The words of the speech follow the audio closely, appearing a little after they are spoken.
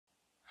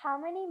How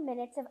many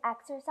minutes of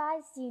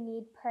exercise do you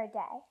need per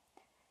day?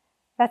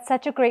 That's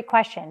such a great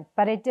question,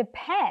 but it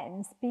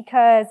depends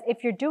because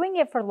if you're doing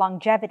it for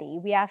longevity,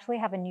 we actually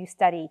have a new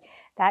study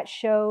that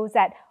shows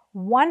that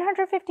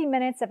 150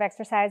 minutes of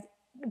exercise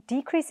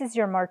decreases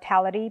your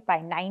mortality by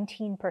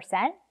 19%.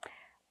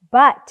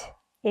 But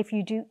if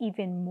you do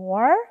even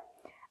more,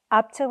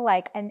 up to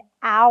like an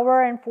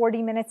hour and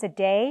 40 minutes a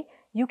day,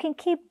 you can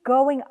keep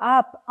going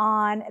up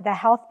on the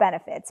health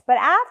benefits. But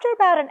after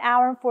about an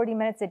hour and 40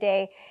 minutes a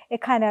day,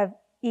 it kind of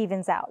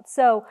evens out.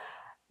 So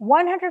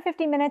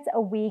 150 minutes a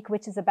week,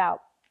 which is about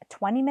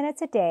 20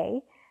 minutes a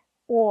day,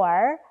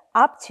 or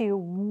up to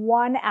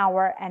 1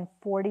 hour and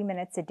 40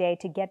 minutes a day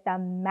to get the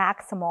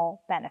maximal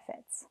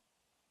benefits.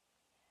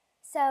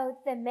 So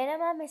the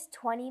minimum is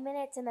 20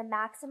 minutes and the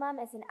maximum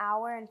is an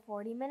hour and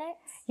 40 minutes?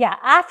 Yeah,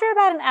 after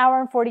about an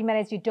hour and 40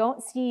 minutes, you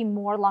don't see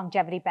more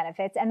longevity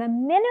benefits, and a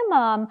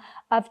minimum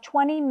of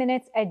 20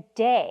 minutes a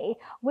day,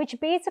 which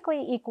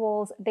basically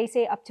equals, they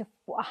say, up to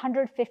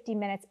 150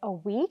 minutes a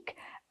week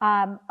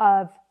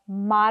of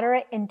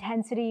moderate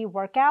intensity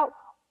workout.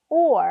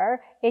 Or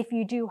if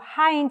you do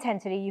high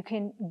intensity, you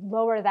can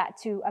lower that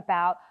to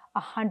about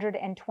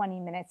 120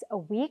 minutes a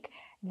week.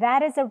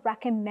 That is a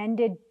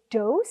recommended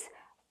dose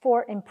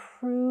for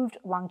improved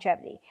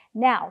longevity.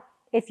 Now,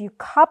 if you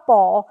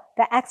couple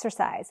the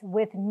exercise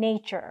with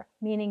nature,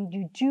 meaning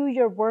you do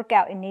your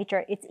workout in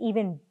nature, it's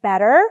even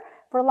better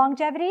for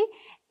longevity.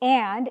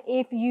 And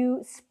if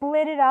you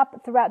split it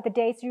up throughout the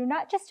day, so you're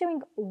not just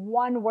doing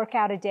one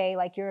workout a day,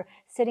 like you're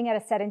sitting at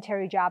a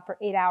sedentary job for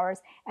 8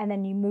 hours and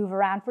then you move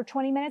around for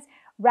 20 minutes.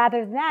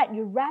 Rather than that,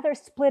 you'd rather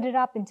split it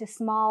up into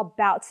small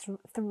bouts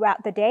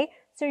throughout the day.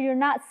 So you're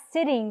not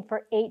sitting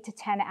for 8 to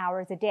 10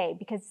 hours a day,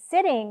 because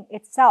sitting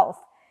itself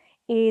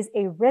is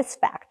a risk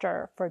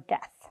factor for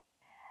death.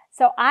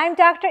 So I'm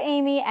Dr.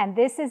 Amy, and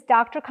this is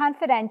Dr.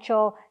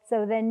 Confidential.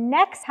 So the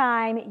next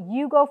time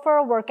you go for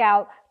a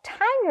workout,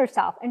 time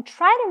yourself and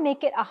try to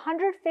make it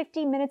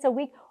 150 minutes a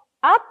week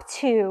up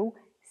to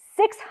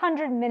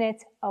 600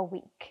 minutes a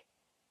week.